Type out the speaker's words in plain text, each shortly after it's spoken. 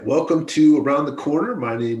welcome to Around the Corner.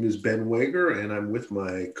 My name is Ben Wager, and I'm with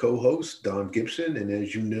my co-host, Don Gibson. And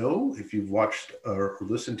as you know, if you've watched or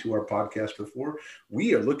listened to our podcast before,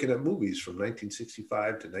 we are looking at movies from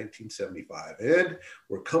 1965 to 1975. And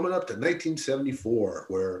we're coming up to 1974,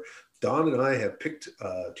 where Don and I have picked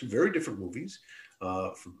two very different movies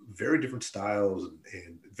from very different styles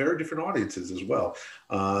and very different audiences as well.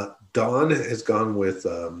 Don has gone with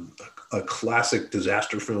a classic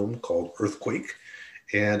disaster film called Earthquake.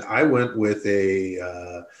 And I went with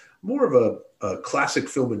a more of a classic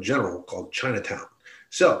film in general called Chinatown.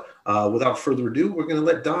 So without further ado, we're going to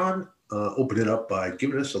let Don open it up by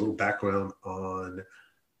giving us a little background on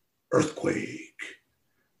Earthquake.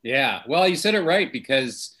 Yeah, well, you said it right,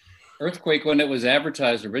 because Earthquake, when it was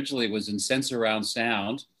advertised originally, was in Sensurround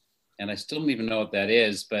Sound, and I still don't even know what that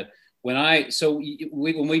is. But when we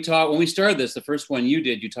started this, the first one you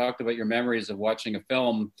did, you talked about your memories of watching a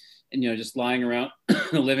film and, just lying around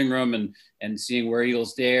the living room and seeing Where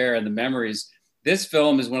Eagles Dare and the memories. This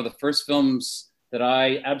film is one of the first films that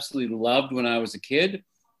I absolutely loved when I was a kid.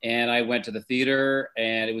 And I went to the theater,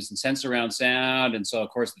 and it was in Sensurround Sound. And so,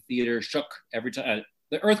 of course, the theater shook every time.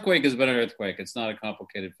 The Earthquake has been an earthquake. It's not a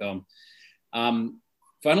complicated film.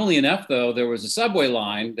 Funnily enough, though, there was a subway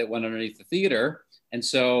line that went underneath the theater. And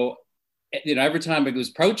so, every time it was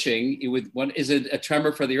approaching, is it a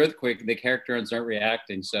tremor for the earthquake? The characters aren't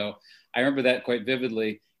reacting. So I remember that quite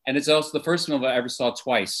vividly. And it's also the first film I ever saw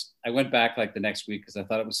twice. I went back like the next week because I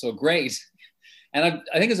thought it was so great. And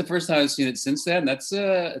I think it's the first time I've seen it since then. It's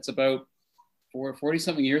about 40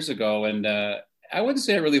 something years ago. And I wouldn't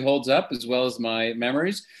say it really holds up as well as my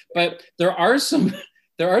memories, but there are some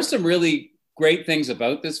really great things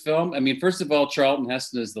about this film. I mean, first of all, Charlton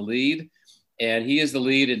Heston is the lead. And he is the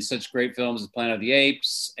lead in such great films as Planet of the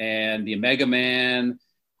Apes and The Omega Man,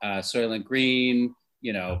 Soylent Green,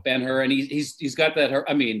 Ben-Hur. And he's got that.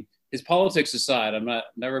 I mean, his politics aside, I'm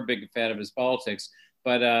never a big fan of his politics,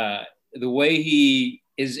 but the way he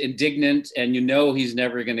is indignant and he's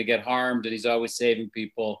never going to get harmed and he's always saving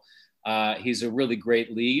people. He's a really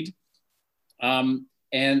great lead.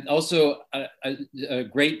 And also a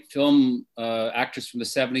great film actress from the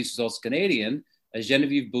 70s who's also Canadian.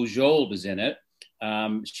 Genevieve Bujold is in it.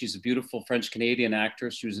 She's a beautiful French-Canadian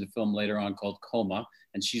actress. She was in a film later on called Coma,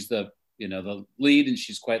 and she's the lead, and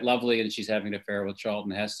she's quite lovely, and she's having an affair with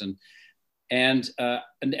Charlton Heston. And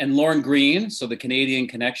Lorne Greene, so the Canadian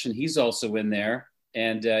connection, he's also in there,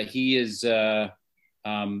 and he is the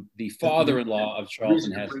father-in-law of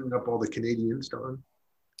Charlton Heston. Bringing up all the Canadians, Don.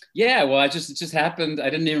 Yeah, well, it just happened. I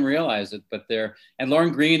didn't even realize it, but and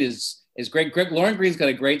Lorne Greene is great. Lorne Greene's got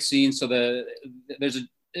a great scene. So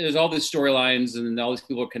there's all these storylines and all these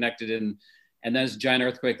people are connected and then there's a giant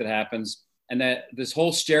earthquake that happens and that this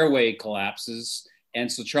whole stairway collapses.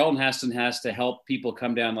 And so Charlton Heston has to help people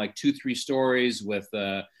come down like 2-3 stories with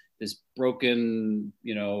this broken,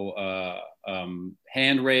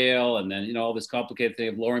 handrail and then, all this complicated thing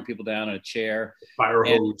of lowering people down on a chair. Fire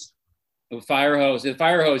hose. The fire hose.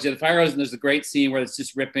 And there's a great scene where it's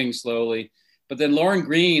just ripping slowly. But then Lorne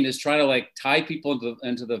Greene is trying to tie people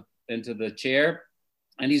into the chair,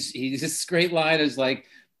 and he's this great line is like,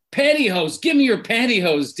 "Pantyhose, give me your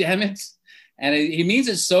pantyhose, damn it!" And he means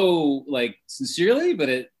it so sincerely,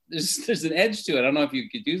 but there's an edge to it. I don't know if you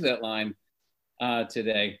could use that line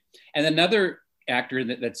today. And another actor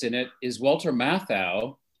that's in it is Walter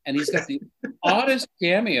Matthau, and he's got the oddest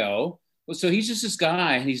cameo. So he's just this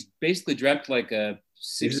guy, and he's basically dreamt like a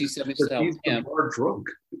 60s, 70s style. He's the bar drunk.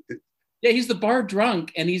 Yeah, he's the bar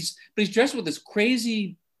drunk, and he's dressed with this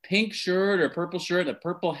crazy pink shirt or purple shirt, a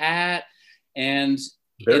purple hat, and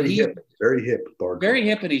very hip bar drunk. Very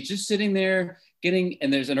hip, and he's just sitting there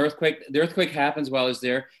and there's an earthquake. The earthquake happens while he's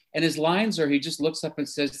there, and his lines are he just looks up and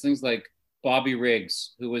says things like Bobby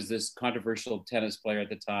Riggs, who was this controversial tennis player at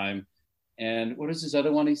the time, and what is his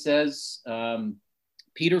other one he says?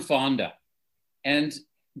 Peter Fonda, and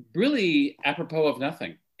really apropos of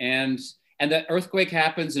nothing, and the earthquake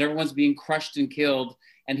happens and everyone's being crushed and killed.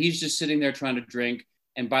 And he's just sitting there trying to drink.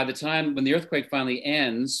 And by the time when the earthquake finally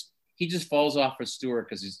ends, he just falls off his stool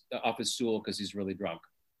because he's really drunk.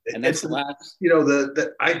 And that's the last.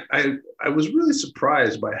 I was really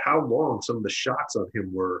surprised by how long some of the shots on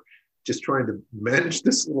him were just trying to manage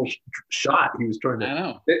this little shot. He was trying to. I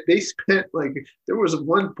know. They spent there was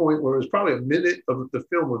one point where it was probably a minute of the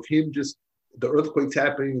film of him just. The earthquake's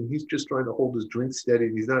happening and he's just trying to hold his drink steady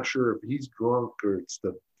and he's not sure if he's drunk or it's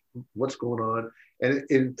what's going on.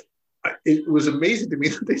 And it was amazing to me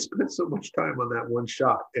that they spent so much time on that one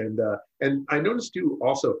shot. And I noticed too,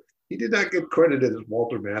 also, he did not get credited as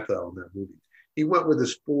Walter Matthau in that movie. He went with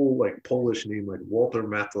his full Polish name, Walter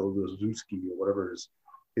Matthauszewski or whatever his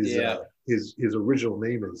his Yeah. his original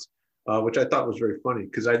name is, which I thought was very funny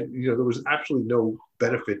because there was absolutely no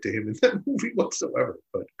benefit to him in that movie whatsoever.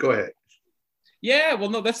 But go ahead. Yeah, well,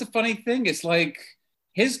 no, that's the funny thing. It's like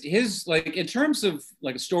his like in terms of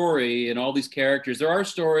like a story and all these characters, there are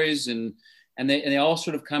stories and they all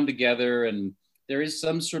sort of come together and there is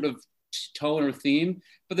some sort of tone or theme,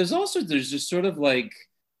 but there's just sort of like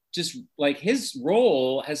just like his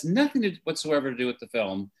role has nothing to whatsoever to do with the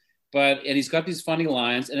film. And he's got these funny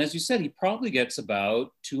lines, and as you said, he probably gets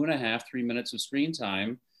about 2.5, 3 minutes of screen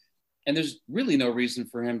time, and there's really no reason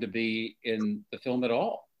for him to be in the film at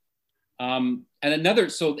all. And another,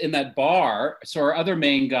 so in that bar, so our other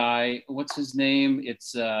main guy, what's his name?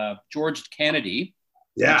 It's George Kennedy.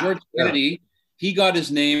 And Yeah, George Kennedy, he got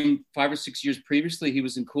his name 5 or 6 years previously. He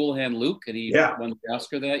was in Cool Hand Luke, and he won the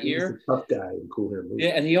Oscar that year. He's a tough guy in Cool Hand Luke. Yeah,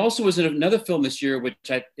 and he also was in another film this year, which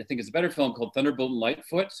I think is a better film called Thunderbolt and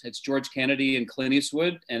Lightfoot. It's George Kennedy and Clint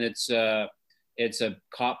Eastwood, and it's a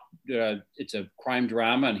cop, it's a crime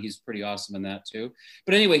drama, and he's pretty awesome in that too.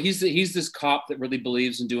 But anyway, he's this cop that really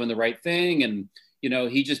believes in doing the right thing, and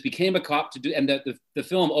he just became a cop to do. And the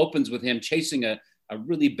film opens with him chasing a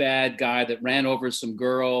really bad guy that ran over some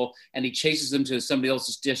girl, and he chases him to somebody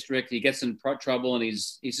else's district. He gets in trouble, and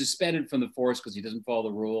he's suspended from the force because he doesn't follow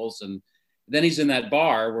the rules. And then he's in that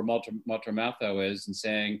bar where Walter Matthau is, and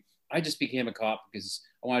saying, "I just became a cop because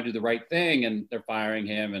I want to do the right thing," and they're firing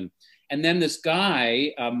him. And then this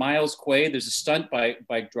guy, Miles Quaid, there's a stunt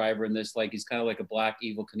bike driver in this, like he's kind of like a black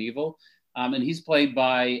Evel Knievel. And he's played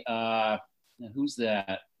by, who's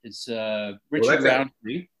that? It's Richard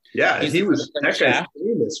Roundtree. Yeah, he was that guy's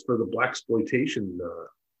famous for the blaxploitation.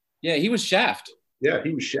 Yeah, he was Shaft. Yeah,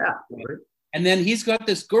 he was Shaft, right? And then he's got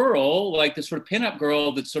this girl, like this sort of pinup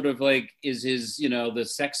girl that sort of like is his, the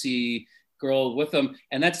sexy girl with him.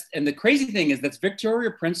 And the crazy thing is that's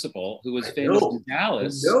Victoria Principal, who was famous in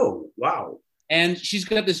Dallas. No, wow. And she's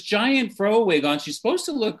got this giant fro wig on. She's supposed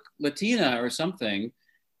to look Latina or something.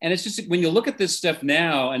 And it's just when you look at this stuff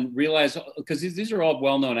now and realize, because these are all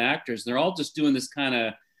well-known actors, and they're all just doing this kind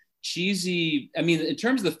of cheesy. I mean, in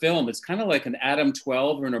terms of the film, it's kind of like an Adam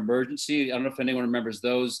 12 or an Emergency. I don't know if anyone remembers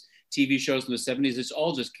those TV shows in the 70s. It's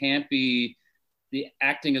all just campy. The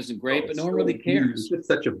acting isn't great, but no one really cares. It's just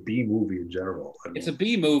such a B movie in general. I mean, it's a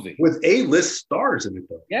B movie with A-list stars in it,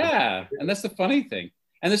 though. Yeah, and that's the funny thing.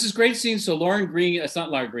 And this is great scene. So Lauren Green, it's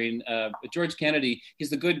not Lauren Green, George Kennedy, he's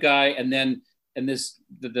the good guy, and then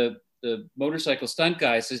the motorcycle stunt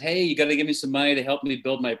guy says, "Hey, you got to give me some money to help me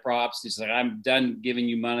build my props." He's like, "I'm done giving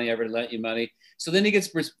you money. I ever lent you money." So then he gets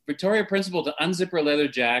Victoria Principal to unzip her leather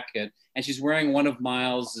jacket, and she's wearing one of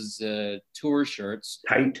Miles's tour shirts.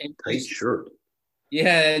 Tight shirt.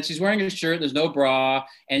 Yeah, and she's wearing a shirt. There's no bra,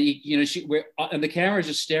 and and the camera is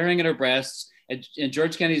just staring at her breasts. And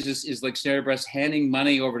George Kennedy is like staring at her breasts, handing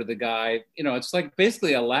money over to the guy. It's like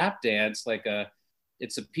basically a lap dance,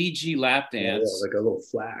 it's a PG lap dance, like a little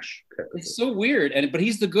flash. It's so weird, but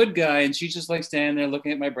he's the good guy, and she's just like standing there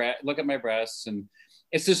looking at my breasts, and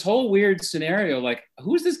it's this whole weird scenario. Like,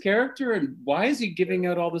 who's this character, and why is he giving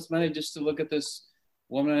out all this money just to look at this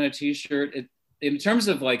woman in a t-shirt? In terms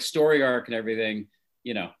of like story arc and everything.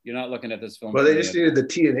 You're not looking at this film. Well, they just needed the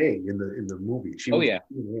TNA in the movie. TNA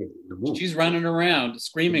in the movie. She's running around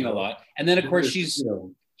screaming a lot, and then of course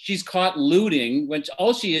she's caught looting. Which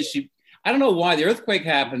all she is, I don't know why the earthquake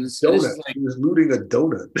happens. She was looting a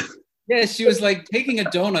donut. Yeah, she was like taking a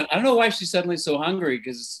donut. I don't know why she's suddenly so hungry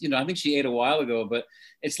because I think she ate a while ago, but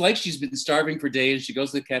it's like she's been starving for days. She goes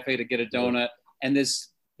to the cafe to get a donut, and this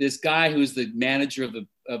guy who's the manager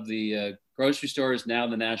of the grocery store is now in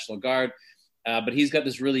the National Guard. But he's got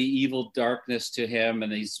this really evil darkness to him,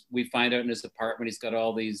 and we find out in his apartment he's got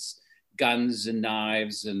all these guns and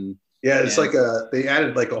knives and it's like they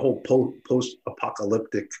added like a whole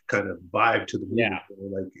post-apocalyptic kind of vibe to the movie. Yeah,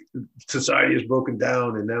 like society is broken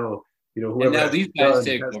down, and now whoever these guys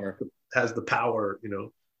take over has the power.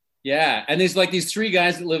 Yeah, and there's like these three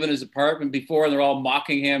guys that live in his apartment before, and they're all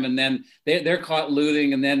mocking him, and then they're caught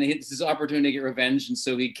looting, and then it's his opportunity to get revenge, and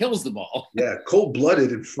so he kills them all. Yeah,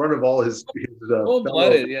 cold-blooded in front of all his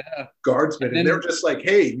cold-blooded, guardsmen, and they're just like,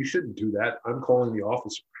 "Hey, you shouldn't do that. I'm calling the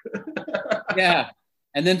officer." Yeah,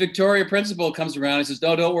 and then Victoria Principal comes around and says,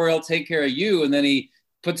 "No, don't worry, I'll take care of you," and then he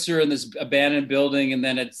puts her in this abandoned building, and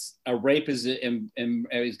then it's a rape is going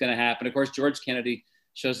to happen. Of course, George Kennedy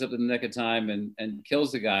shows up in the nick of time and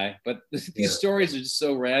kills the guy. But these stories are just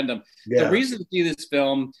so random. Yeah. The reason to see this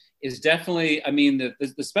film is definitely, I mean,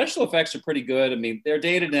 the special effects are pretty good. I mean, they're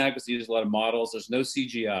dated now because they use a lot of models. There's no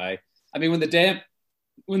CGI. I mean, when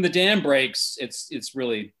the dam breaks, it's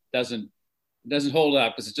really doesn't hold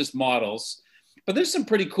up because it's just models. But there's some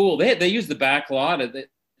pretty cool. They use the back lot.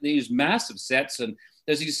 they use massive sets, and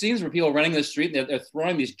there's these scenes where people are running the street and they're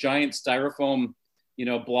throwing these giant styrofoam,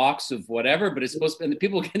 blocks of whatever, but it's supposed to, and the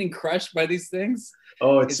people are getting crushed by these things.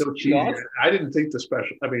 Oh, it's so cheesy. Awesome. I didn't think the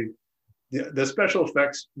special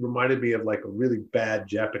effects reminded me of like a really bad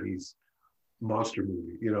Japanese monster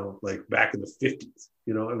movie, like back in the 50s.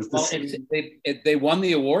 It was they won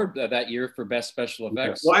the award that year for best special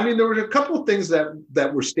effects. Yeah. Well, there were a couple of things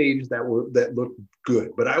that were staged that looked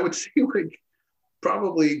good, but I would say like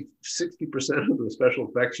probably 60% of the special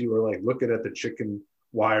effects, you were like looking at the chicken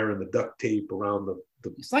wire and the duct tape around the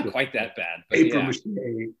it's not quite that bad. Paper mache,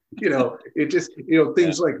 it just,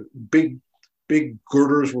 things like big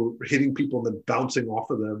girders were hitting people and then bouncing off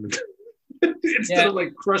of them. Instead of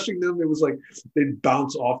like crushing them, it was like they'd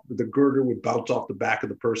bounce off, the girder would bounce off the back of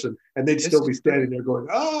the person and they'd still be standing there going,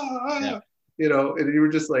 and you were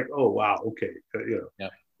just like, oh, wow. Okay.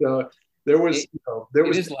 So there was,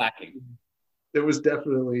 lacking. There was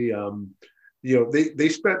definitely, they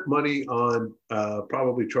spent money on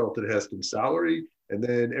probably Charlton Heston's salary, and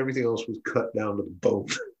then everything else was cut down to the bone.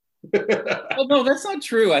 Well, no, that's not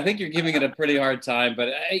true. I think you're giving it a pretty hard time,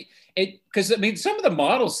 but because some of the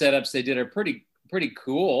model setups they did are pretty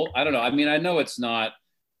cool. I don't know. I know it's not,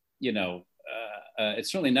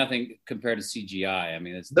 it's certainly nothing compared to CGI.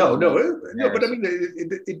 It's no, but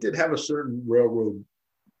it did have a certain railroad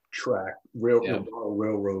track,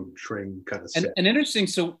 railroad train kind of set. And interesting.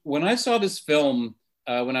 So when I saw this film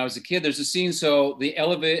when I was a kid, there's a scene. So the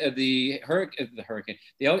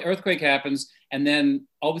earthquake happens, and then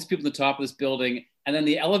all these people at the top of this building, and then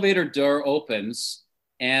the elevator door opens,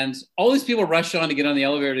 and all these people rush on to get on the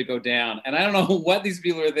elevator to go down. And I don't know what these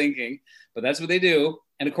people are thinking, but that's what they do.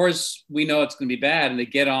 And of course, we know it's going to be bad, and they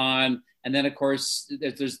get on, and then of course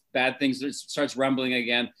there's bad things. It starts rumbling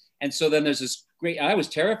again, and so then there's this great. I was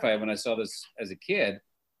terrified when I saw this as a kid,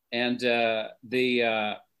 and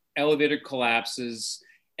the elevator collapses,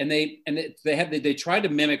 and they tried to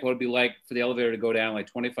mimic what it'd be like for the elevator to go down like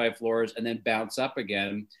 25 floors and then bounce up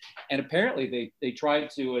again. And apparently they tried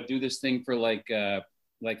to do this thing for like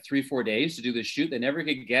 3-4 days to do the shoot. They never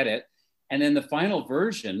could get it. And then the final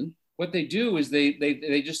version, what they do is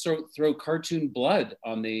they just throw cartoon blood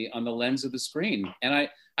on the lens of the screen. And I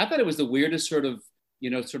thought it was the weirdest sort of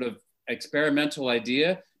experimental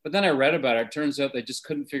idea. But then I read about it. It turns out they just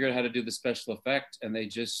couldn't figure out how to do the special effect, and they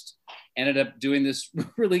just ended up doing this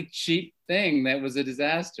really cheap thing that was a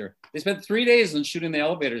disaster. They spent 3 days on shooting the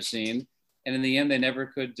elevator scene, and in the end, they never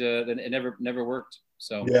could. It never worked.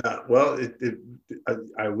 So yeah, well,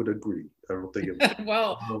 I would agree. I don't think it.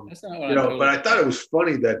 Well, that's not what but I thought it was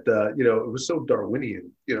funny that it was so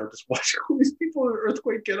Darwinian. Just watching all these people in an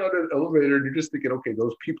earthquake get on an elevator, and you're just thinking, okay,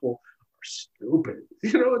 those people stupid.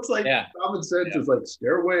 It's like common sense is like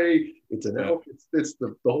stairway. It's an elf. It's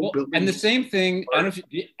the whole building. And the same thing. I don't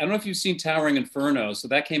know if you've seen Towering Inferno. So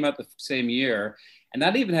that came out the same year, and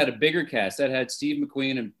that even had a bigger cast. That had Steve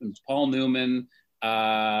McQueen and Paul Newman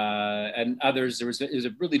and others. It was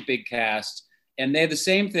a really big cast, and they had the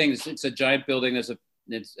same things. It's a giant building. It's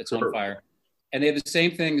on fire. And they have the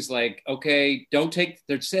same things like, okay, don't take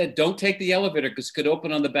the elevator because it could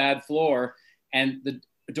open on the bad floor. And the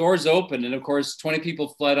doors open, and of course 20 people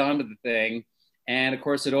fled onto the thing, and of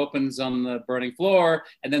course it opens on the burning floor,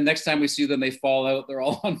 and then next time we see them they fall out, they're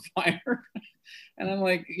all on fire. And I'm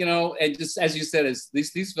like, and just as you said, is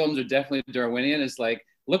these films are definitely Darwinian. It's like,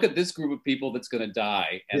 look at this group of people that's going to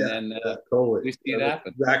die, and then totally. We see it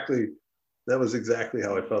happen. That was exactly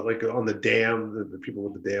how I felt. Like on the dam, the people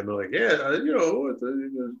with the dam, they're like, it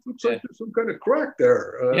looks like there's some kind of crack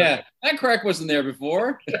there. That crack wasn't there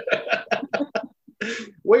before.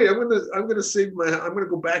 Wait, I'm gonna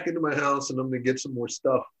go back into my house and I'm gonna get some more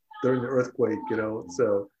stuff during the earthquake,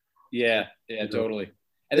 So totally.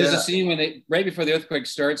 And there's a scene when right before the earthquake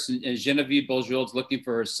starts, and Genevieve Bujold's looking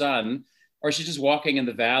for her son, or she's just walking in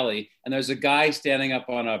the valley, and there's a guy standing up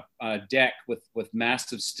on a deck with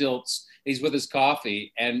massive stilts. He's with his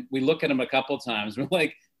coffee, and we look at him a couple of times. We're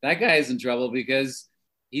like, that guy is in trouble because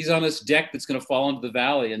he's on this deck that's going to fall into the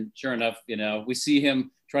valley. And sure enough, we see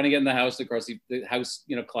him trying to get in the house. Of course, the house,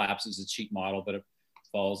 collapses. It's a cheap model, but it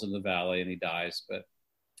falls in the valley and he dies. But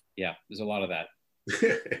yeah, there's a lot of that.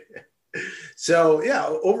 So yeah,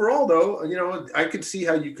 overall though, I could see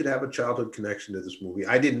how you could have a childhood connection to this movie.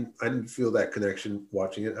 I didn't feel that connection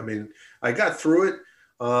watching it. I got through it,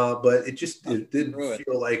 but it didn't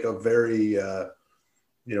feel like a very,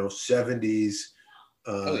 70s,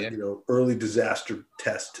 early disaster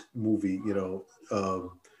test movie,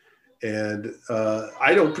 and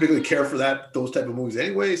I don't particularly care for those type of movies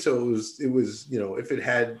anyway. So it was,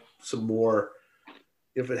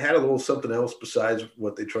 if it had a little something else besides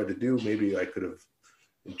what they tried to do, maybe I could have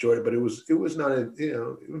enjoyed it, but it was not a, you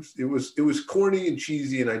know, it was corny and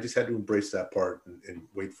cheesy, and I just had to embrace that part and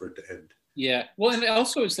wait for it to end. Yeah. Well, and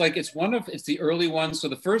also it's like it's the early ones. So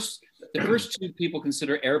the first two people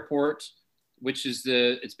consider Airport, which is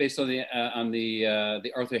it's based on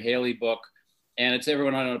the Arthur Haley book, and it's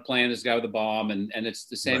everyone on a plane, this guy with a bomb, and it's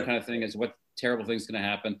the same kind of thing as what terrible thing's going to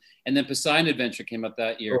happen. And then Poseidon Adventure came up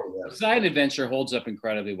that year. Oh, yes. Poseidon Adventure holds up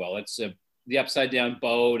incredibly well. It's the upside down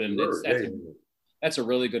boat, and that's a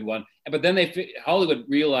really good one. But then Hollywood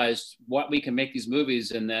realized what we can make these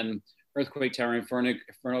movies, and then Earthquake, Tower,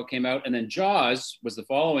 Inferno came out, and then Jaws was the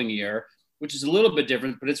following year, which is a little bit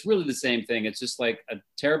different, but it's really the same thing. It's just like a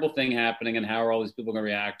terrible thing happening, and how are all these people going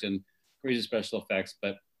to react, and crazy special effects.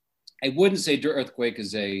 But I wouldn't say Earthquake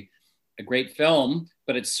is a great film,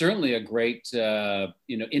 but it's certainly a great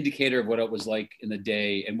indicator of what it was like in the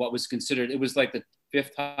day and what was considered. It was like the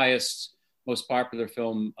 5th highest, most popular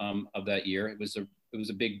film of that year. It was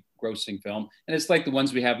a big grossing film, and it's like the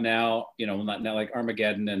ones we have now. Not now, like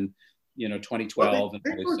Armageddon and 2012.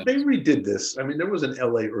 Well, they redid this. I mean, there was an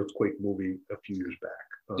LA earthquake movie a few years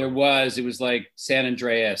back. There was. It was like San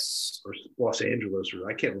Andreas or Los Angeles, or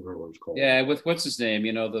I can't remember what it was called. Yeah, with what's his name?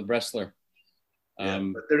 The wrestler.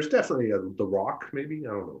 But there's definitely The Rock, maybe,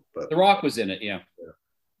 I don't know. But The Rock was in it, yeah.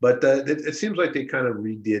 But it seems like they kind of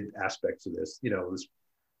redid aspects of this.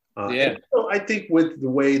 So I think with the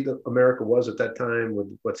way that America was at that time,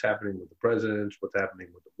 with what's happening with the presidents, what's happening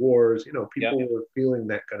with the wars, people were feeling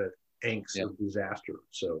that kind of angst of disaster.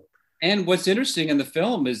 So. And what's interesting in the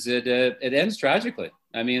film is that it ends tragically.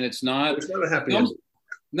 I mean, it's not a happy ending.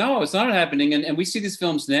 No, it's not happening. And we see these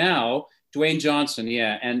films now. Dwayne Johnson,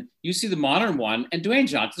 and you see the modern one, and Dwayne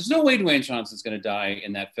Johnson. There's no way Dwayne Johnson's going to die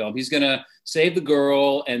in that film. He's going to save the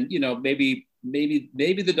girl, and maybe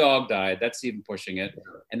the dog died. That's even pushing it,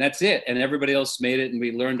 and that's it. And everybody else made it, and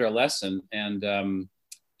we learned our lesson. And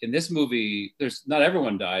in this movie, there's not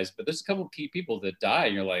everyone dies, but there's a couple of key people that die,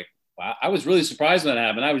 and you're like, wow. I was really surprised when that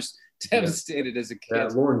happened. I was devastated as a kid. Yeah,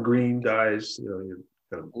 Lauren Green dies.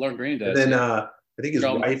 Lauren Green dies. And then I think his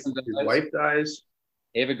wife dies.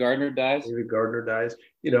 Ava Gardner dies. And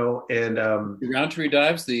Roundtree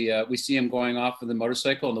dives. We see him going off with the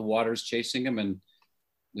motorcycle, and the water's chasing him, and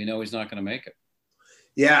we know he's not going to make it.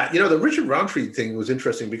 Yeah, the Richard Roundtree thing was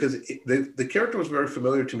interesting because the character was very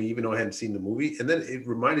familiar to me, even though I hadn't seen the movie. And then it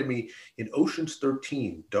reminded me in Ocean's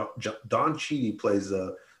 13, Don Cheadle plays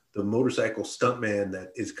the motorcycle stuntman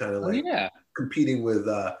that is kind of like competing with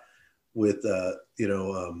Evel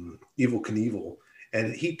Knievel.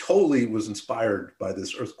 And he totally was inspired by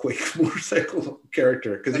this earthquake motorcycle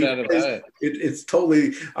character because it's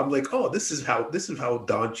totally. I'm like, oh, this is how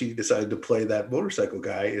Don Cheadle decided to play that motorcycle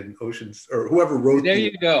guy in Oceans, or whoever wrote. There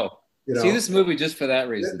you go. See this movie just for that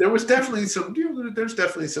reason. There was definitely some. There's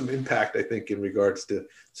definitely some impact, I think, in regards to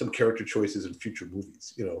some character choices in future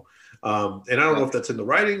movies. And I don't know if that's in the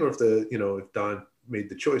writing or if if Don made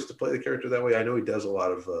the choice to play the character that way. I know he does a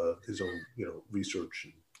lot of his own research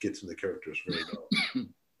and gets in the characters very well.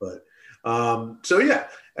 But I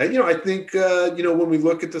think when we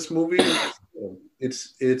look at this movie,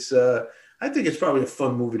 it's I think it's probably a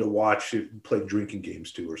fun movie to watch if you play drinking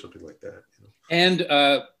games too or something like that. And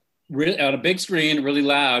really on a big screen, really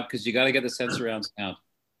loud, because you got to get the sense around sound.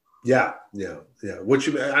 Yeah. What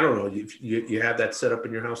I don't know. You have that set up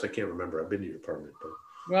in your house? I can't remember. I've been to your apartment, but.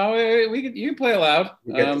 Well, you can play it loud.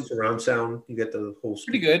 You get the surround sound. You get the whole.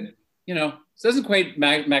 Pretty good. It doesn't quite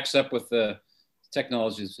max up with the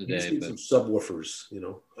technologies today. You need some subwoofers,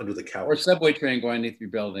 under the couch. Or subway train going underneath your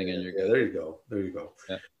building, and you're good. There you go.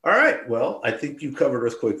 Yeah. All right. Well, I think you covered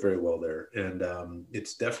Earthquake very well there, and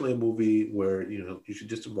it's definitely a movie where you should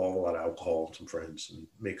just involve a lot of alcohol and some friends and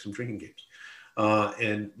make some drinking games,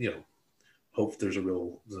 and hope there's a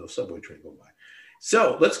real subway train going by.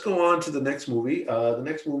 So let's go on to the next movie. The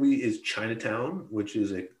next movie is Chinatown, which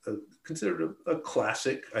is considered a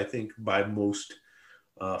classic, I think, by most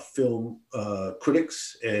film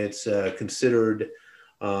critics. It's considered,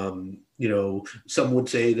 some would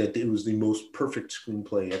say that it was the most perfect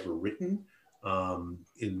screenplay ever written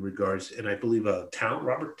in regards, and I believe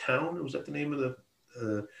Robert Towne, was that the name of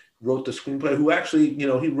wrote the screenplay, who actually, he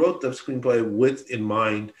wrote the screenplay with in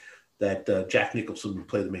mind that Jack Nicholson would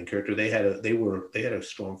play the main character. They had a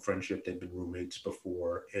strong friendship. They'd been roommates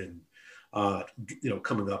before, and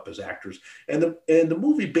coming up as actors. And the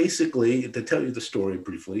movie, basically, to tell you the story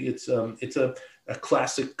briefly, it's a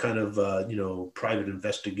classic kind of private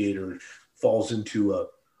investigator falls into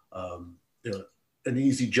an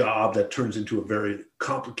easy job that turns into a very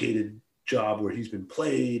complicated job where he's been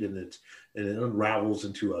played, and it unravels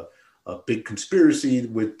into a big conspiracy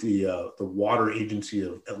with the water agency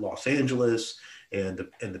at Los Angeles, and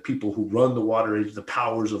the people who run the water agency, the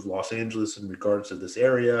powers of Los Angeles in regards to this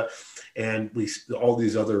area, and all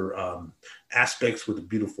these other aspects with a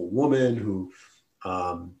beautiful woman who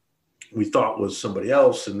we thought was somebody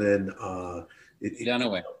else, and then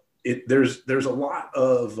Dunaway. There's a lot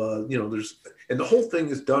of and the whole thing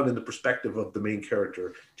is done in the perspective of the main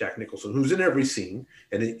character, Jack Nicholson, who's in every scene,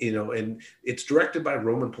 and and it's directed by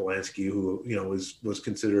Roman Polanski, who was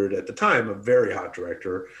considered at the time a very hot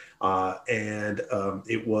director, and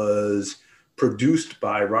it was produced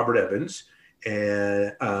by Robert Evans,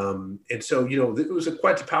 and so it was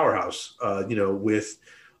quite a powerhouse, with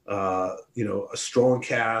a strong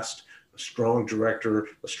cast, a strong director,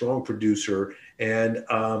 a strong producer, and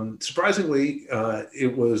surprisingly,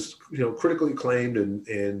 it was critically acclaimed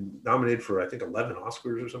and nominated for I think 11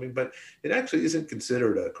 Oscars or something. But it actually isn't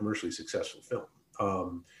considered a commercially successful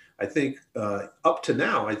film. I think up to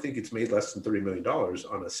now, I think it's made less than $30 million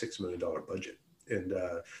on a $6 million budget, and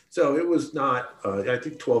so it was not. I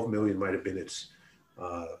think 12 million might have been its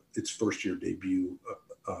first year debut.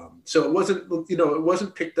 So it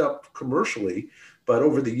wasn't picked up commercially, but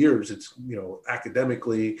over the years, it's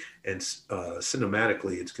academically and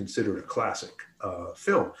cinematically, it's considered a classic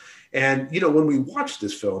film. And when we watch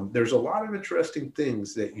this film, there's a lot of interesting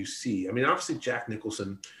things that you see. I mean, obviously Jack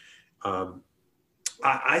Nicholson.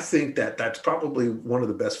 I think that's probably one of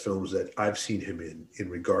the best films that I've seen him in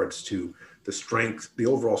regards to the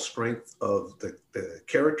overall strength of the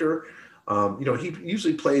character. He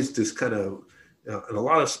usually plays this kind of. And a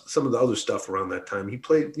lot of some of the other stuff around that time, he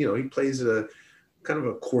plays a kind of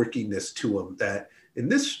a quirkiness to him that in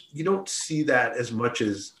this, you don't see that as much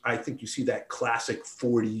as I think you see that classic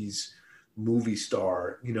 40s movie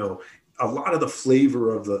star. A lot of the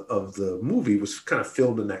flavor of the movie was kind of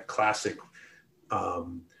filmed in that classic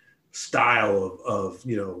style of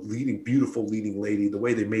beautiful leading lady, the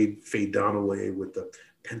way they made Faye Dunaway with the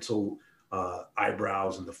pencil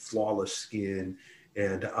eyebrows and the flawless skin.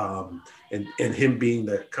 And him being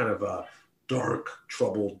the kind of a dark,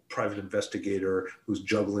 troubled private investigator who's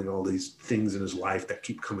juggling all these things in his life that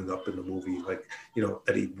keep coming up in the movie, like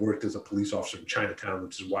that he worked as a police officer in Chinatown,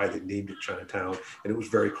 which is why they named it Chinatown, and it was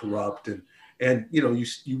very corrupt, and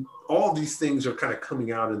you all these things are kind of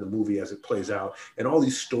coming out in the movie as it plays out, and all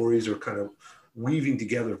these stories are kind of weaving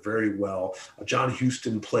together very well. John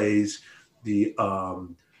Huston plays the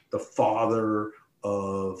father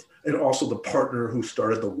of, and also the partner who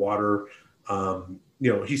started the water.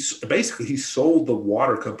 He sold the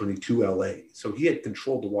water company to LA. So he had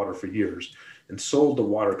controlled the water for years and sold the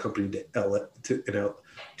water company to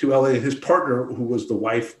LA. His partner, who was the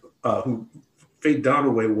wife, who Faye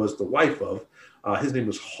Dunaway was the wife of, his name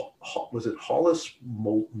was Hollis Hollis,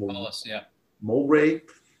 yeah. Mulray.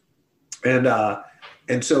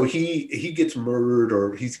 And so he gets murdered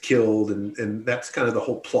or he's killed, and that's kind of the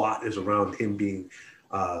whole plot is around him being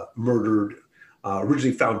murdered,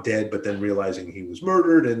 originally found dead, but then realizing he was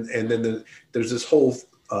murdered, and then there's this whole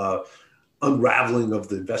unraveling of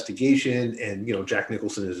the investigation, and Jack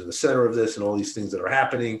Nicholson is in the center of this, and all these things that are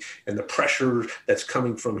happening, and the pressure that's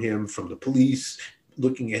coming from him, from the police,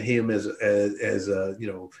 looking at him as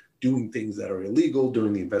doing things that are illegal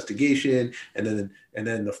during the investigation, and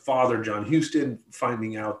then the father, John Huston,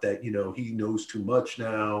 finding out that he knows too much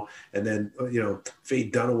now, and then Faye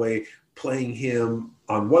Dunaway playing him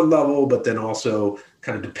on one level, but then also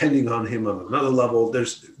kind of depending on him on another level.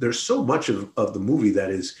 There's so much of the movie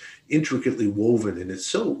that is intricately woven, and it's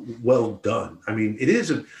so well done. I mean,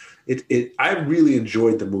 I really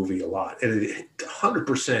enjoyed the movie a lot, and it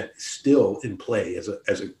 100% still in play as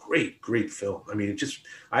a great film. I mean,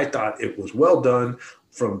 I thought it was well done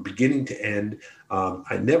from beginning to end.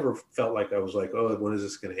 I never felt like I was like, oh, when is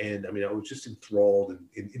this going to end? I mean, I was just enthralled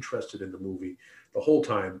and interested in the movie the whole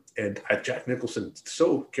time. And Jack Nicholson,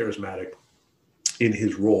 so charismatic in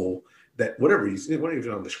his role that whenever he's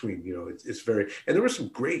on the screen, it's very. And there was some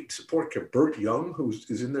great support. Burt Young, who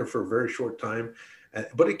is in there for a very short time,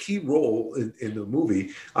 but a key role in the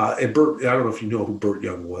movie. And Burt, I don't know if you know who Burt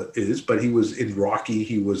Young is, but he was in Rocky.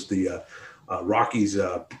 He was the Rocky's his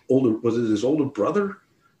older brother?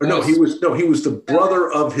 Or no, he was the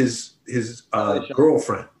brother of his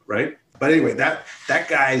girlfriend, right? But anyway, that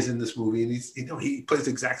guy is in this movie, and he plays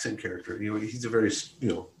the exact same character. He's a very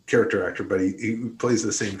character actor, but he plays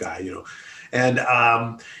the same guy. And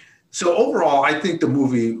so overall, I think the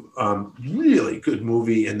movie, really good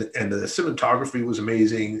movie, and the cinematography was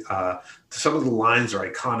amazing. Some of the lines are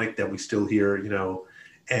iconic that we still hear,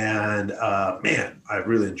 and man, I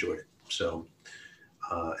really enjoyed it. So,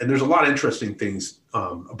 and there's a lot of interesting things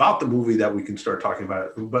about the movie that we can start talking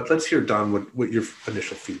about. But let's hear, Don, what your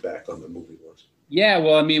initial feedback on the movie was. Yeah,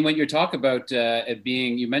 well, I mean, when you talk about it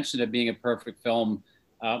being, you mentioned it being a perfect film.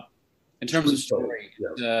 Uh, in terms of story,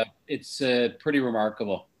 it's pretty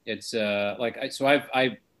remarkable. It's so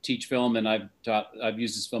I teach film and I've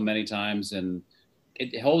used this film many times, and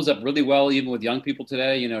it holds up really well even with young people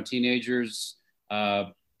today. You know, teenagers. Uh,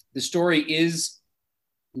 the story is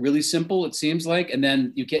really simple, it seems like, and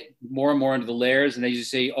then you get more and more into the layers, and they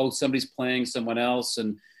just say, oh, somebody's playing someone else,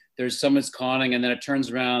 and there's someone's conning, and then it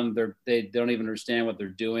turns around, they don't even understand what they're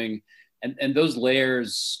doing, and those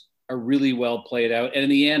layers are really well played out. And in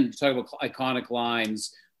the end, talk about iconic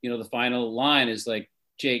lines. You know, the final line is like,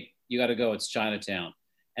 Jake, you got to go. It's Chinatown.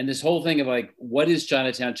 And this whole thing of like, what is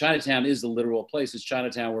Chinatown? Chinatown is the literal place. It's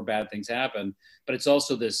Chinatown where bad things happen. But it's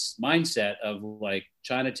also this mindset of like,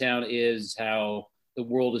 Chinatown is how the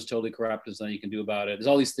world is totally corrupt. There's nothing you can do about it. There's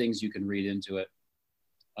all these things you can read into it.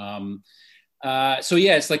 So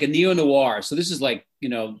yeah, it's like a neo noir. So this is like, you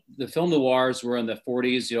know, the film noirs were in the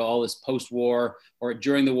 40s, you know, all this post war, or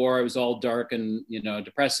during the war, it was all dark and, you know,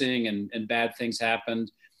 depressing, and bad things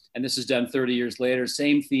happened. And this is done 30 years later,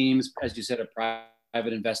 same themes, as you said, a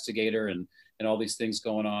private investigator and all these things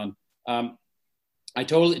going on. I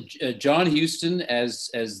totally, John Huston as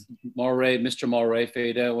Mulray, Mr. Mulray,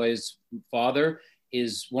 Faye Dunaway's father,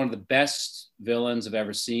 is one of the best villains I've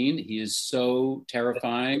ever seen. He is so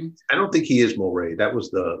terrifying. I don't think he is Mulray. That was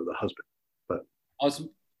the husband, but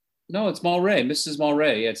no, it's Mulray, Mrs.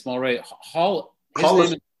 Mulray. Yeah, it's Mulray. Hollis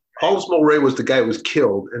Mulray was the guy who was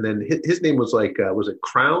killed, and then his name was like was it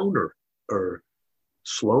Crown or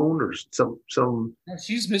Sloan or some. No,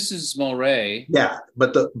 she's Mrs. Mulray. Yeah,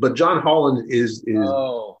 but John Holland is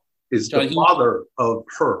John the father of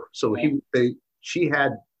her. So she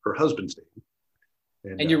had her husband's name.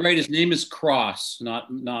 And you're right. His name is Cross,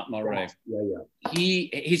 not Mulray. Yeah.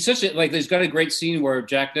 He's such a, like, there's got a great scene where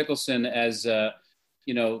Jack Nicholson as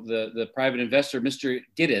you know, the private investor, Mr.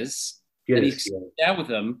 Gittis, and he's down with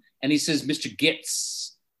him, and he says, Mr.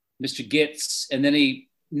 Gitz, and then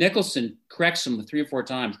Nicholson corrects him 3 or 4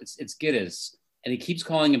 times. It's Gittis, and he keeps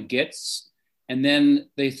calling him Gitz, and then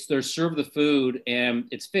they're served the food, and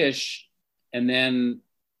it's fish, and then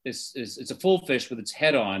it's a full fish with its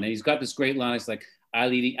head on, and he's got this great line. It's like, I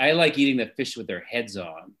like eating the fish with their heads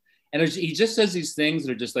on. And he just says these things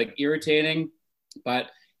that are just like irritating, but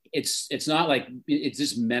it's not like, it's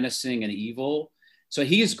just menacing and evil. So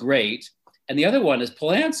he is great. And the other one is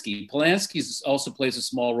Polanski. Polanski also plays a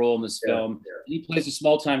small role in this film. Yeah. He plays a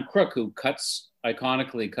small-time crook who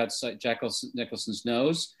iconically cuts Jack Nicholson's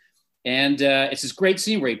nose. And it's this great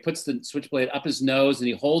scene where he puts the switchblade up his nose and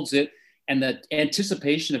he holds it. And the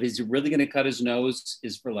anticipation of, is he really going to cut his nose,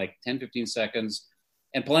 is for like 10, 15 seconds.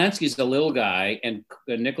 And Polanski's a little guy, and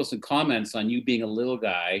Nicholson comments on you being a little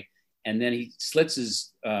guy, and then he slits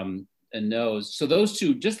his nose. So those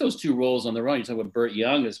two roles on their own, you talk about Burt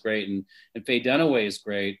Young is great, and Faye Dunaway is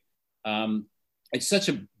great. It's such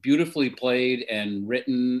a beautifully played and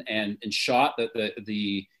written and shot, that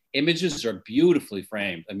the images are beautifully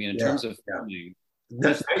framed. I mean, in terms of filming.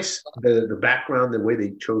 That's nice. The background, the way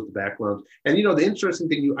they chose the backgrounds. And, you know, the interesting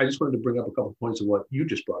thing, I just wanted to bring up a couple of points of what you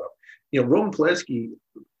just brought up. You know, Roman Polanski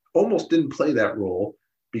almost didn't play that role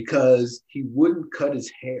because he wouldn't cut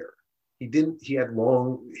his hair. He had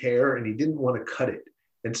long hair and he didn't want to cut it.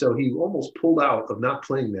 And so he almost pulled out of not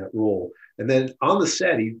playing that role. And then on the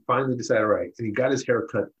set, he finally decided, all right, and he got his hair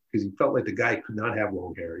cut because he felt like the guy could not have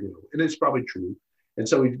long hair, you know, and it's probably true. And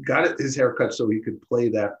so he got his hair cut so he could play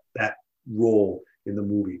that role in the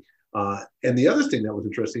movie. And the other thing that was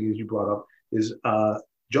interesting, as you brought up, is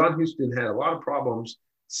John Huston had a lot of problems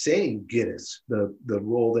saying Guinness, the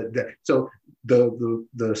role that so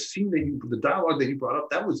the scene the dialogue that you brought up,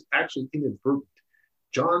 that was actually inadvertent.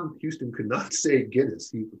 John Huston could not say Guinness.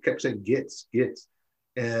 He kept saying Gitz.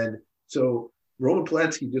 And so Roman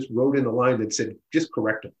Polanski just wrote in a line that said, just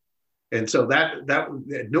correct him. And so that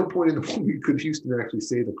at no point in the movie could Huston actually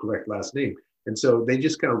say the correct last name. And so they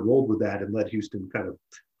just kind of rolled with that and let Huston kind of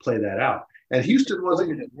play that out. And Huston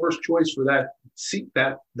wasn't the worst choice for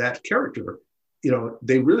that character. You know,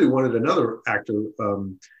 they really wanted another actor,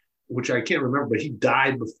 which I can't remember, but he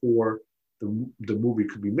died before the movie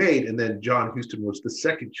could be made. And then John Huston was the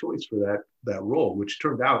second choice for that role, which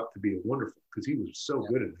turned out to be wonderful because he was so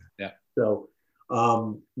good at that. Yeah. So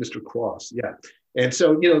Mr. Cross, yeah. And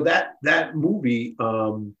so, you know, that movie,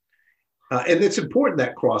 and it's important,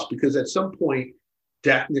 that cross, because at some point,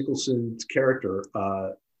 Jack Nicholson's character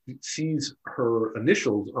sees her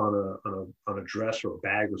initials on a dress or a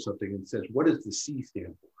bag or something and says, "What does the C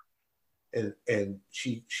stand for?" And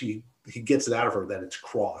he gets it out of her that it's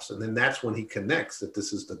Cross, and then that's when he connects that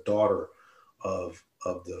this is the daughter of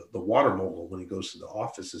the water mogul when he goes to the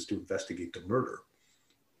offices to investigate the murder.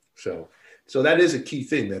 So that is a key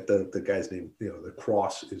thing, that the guy's name, the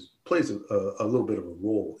Cross, plays a little bit of a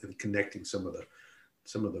role in connecting some of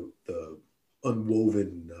the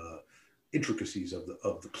unwoven intricacies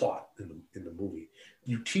of the plot in the movie.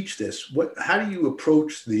 You teach this. How do you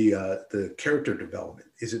approach the character development?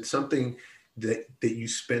 Is it something that you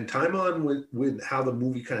spend time on with how the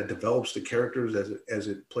movie kind of develops the characters as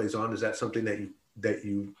it plays on? Is that something that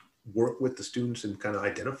you work with the students in kind of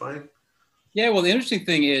identifying? Yeah, well, the interesting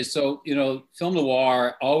thing is, so, film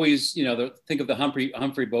noir always, think of the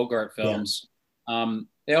Humphrey Bogart films. Yeah.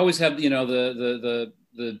 They always have,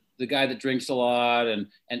 the guy that drinks a lot and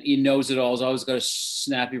he knows it all. He's always got a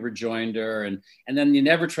snappy rejoinder, and then you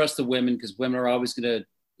never trust the women because women are always going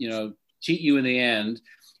to, cheat you in the end.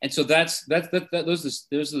 And so those are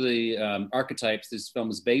the archetypes this film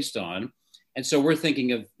is based on. And so we're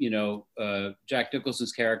thinking of, Jack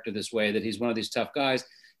Nicholson's character this way, that he's one of these tough guys.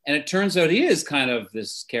 And it turns out he is kind of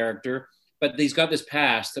this character, but he's got this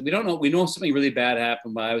past that we don't know. We know something really bad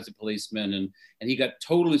happened while I was a policeman, and he got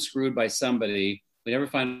totally screwed by somebody. We never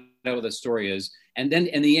find out what the story is. And then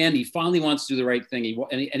in the end, he finally wants to do the right thing.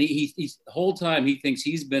 He the whole time he thinks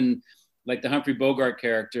he's been like the Humphrey Bogart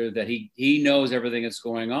character, that he knows everything that's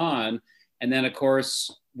going on. And then of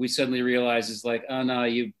course we suddenly realize it's like, oh no,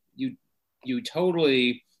 you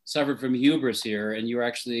totally suffered from hubris here, and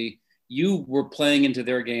you were playing into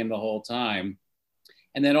their game the whole time.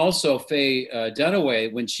 And then also Faye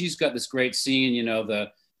Dunaway, when she's got this great scene,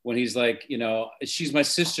 when he's like, she's my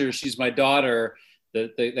sister, she's my daughter,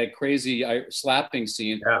 that crazy slapping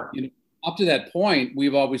scene. Yeah. Up to that point,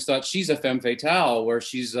 we've always thought she's a femme fatale, where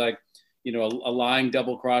she's like, a lying,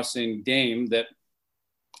 double-crossing dame that,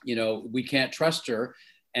 we can't trust her.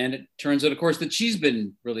 And it turns out, of course, that she's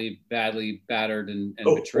been really badly battered and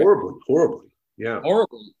betrayed. Horribly. Yeah.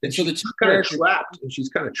 Horrible. And so she's kind of trapped. And she's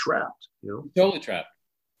kind of trapped, Totally trapped.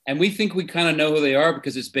 And we think we kind of know who they are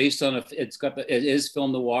because it's based on it is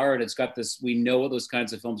film noir, and it's got this, we know what those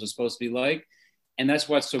kinds of films are supposed to be like. And that's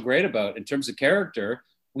what's so great about, in terms of character,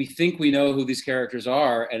 we think we know who these characters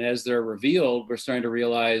are. And as they're revealed, we're starting to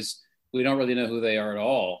realize we don't really know who they are at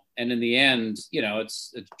all. And in the end,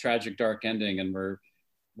 it's a tragic, dark ending. And we're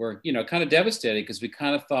kind of devastated because we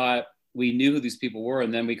kind of thought we knew who these people were,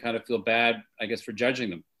 and then we kind of feel bad, I guess, for judging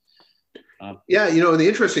them. Yeah, the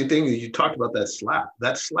interesting thing is you talked about that slap.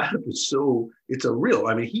 That slap is it's a real,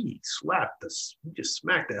 he just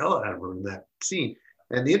smacked the hell out of her in that scene.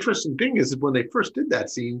 And the interesting thing is when they first did that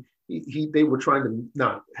scene, they were trying to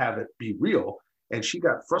not have it be real. And she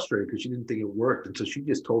got frustrated because she didn't think it worked. And so she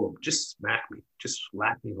just told him, just smack me, just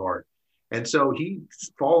slap me hard. And so he,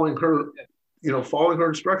 following her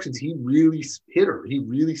instructions, he really hit her. He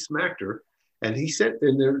really smacked her. And he said,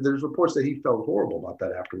 and there's reports that he felt horrible about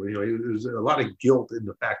that afterward. There's a lot of guilt in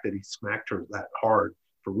the fact that he smacked her that hard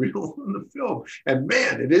for real in the film. And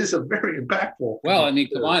man, it is a very impactful. Well,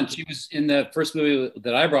 come on. She was in the first movie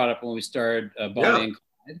that I brought up when we started, Bonnie and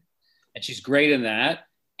Clyde. And she's great in that.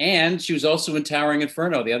 And she was also in Towering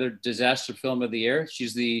Inferno, the other disaster film of the year.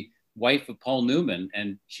 She's the wife of Paul Newman,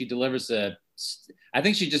 and she delivers I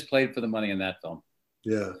think she just played for the money in that film.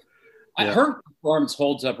 Yeah. Her performance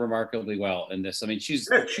holds up remarkably well in this. She's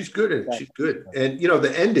good. She's good. And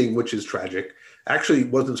the ending, which is tragic, actually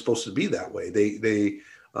wasn't supposed to be that way. They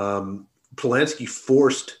Polanski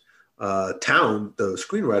forced Town, the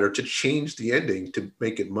screenwriter, to change the ending to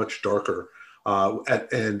make it much darker.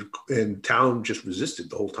 And Town just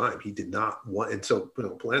resisted the whole time. He did not want, and so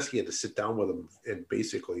Polanski had to sit down with him and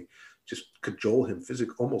basically just cajole him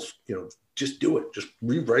physically, almost, just do it, just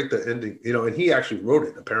rewrite the ending, and he actually wrote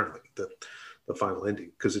it, apparently, the final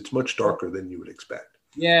ending, because it's much darker than you would expect.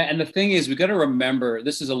 Yeah, and the thing is, we got to remember,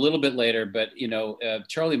 this is a little bit later, but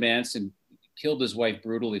Charlie Manson killed his wife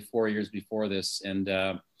brutally 4 years before this,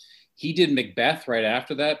 and he did Macbeth right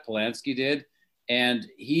after that. Polanski did, and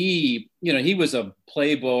he was a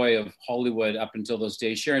playboy of Hollywood up until those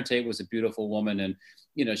days. Sharon Tate was a beautiful woman, and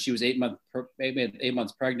she was 8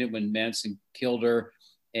 months pregnant when Manson killed her,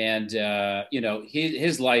 and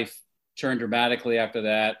his life turned dramatically after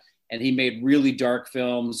that. And he made really dark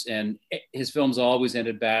films, and his films always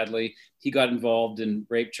ended badly. He got involved in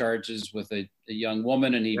rape charges with a young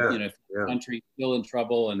woman, and country still in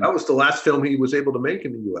trouble. And that was the last film he was able to make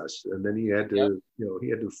in the U.S. And then he had to, he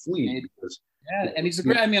had to flee. And he's a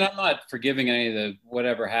great. I'm not forgiving any of the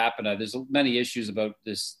whatever happened. There's many issues about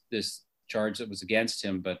this charge that was against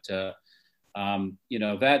him, but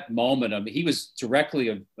that moment, he was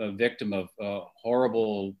directly a victim of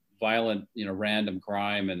horrible, violent, random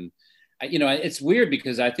crime. And it's weird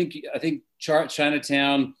because I think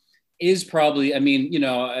Chinatown, is probably, I mean,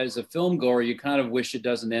 as a film goer, you kind of wish it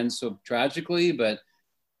doesn't end so tragically, but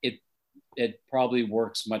it probably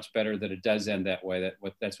works much better that it does end that way.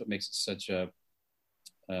 That's what makes it such a,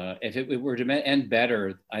 if it were to end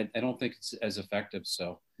better, I don't think it's as effective.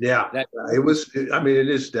 So yeah, it was. I mean, it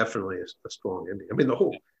is definitely a strong ending.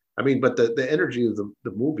 I mean, but the energy of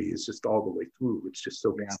the movie is just all the way through. It's just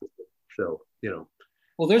so consistent. So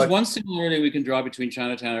Well, there's one similarity we can draw between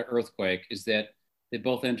Chinatown and Earthquake is that they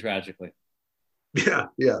both end tragically. Yeah,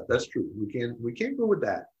 that's true. We can't go with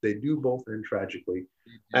that. They do both end tragically,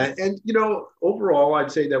 and overall,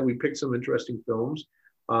 I'd say that we picked some interesting films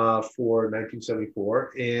for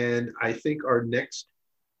 1974, and I think our next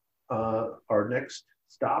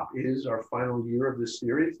stop is our final year of this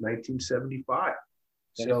series, 1975.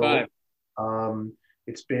 75. So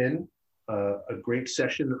it's been a great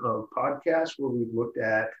session of podcasts where we've looked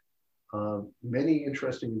at many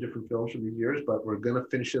interesting and different films from these years, but we're going to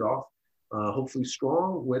finish it off hopefully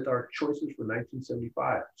strong with our choices for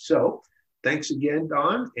 1975. So thanks again,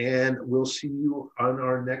 Don, and we'll see you on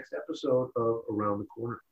our next episode of Around the Corner.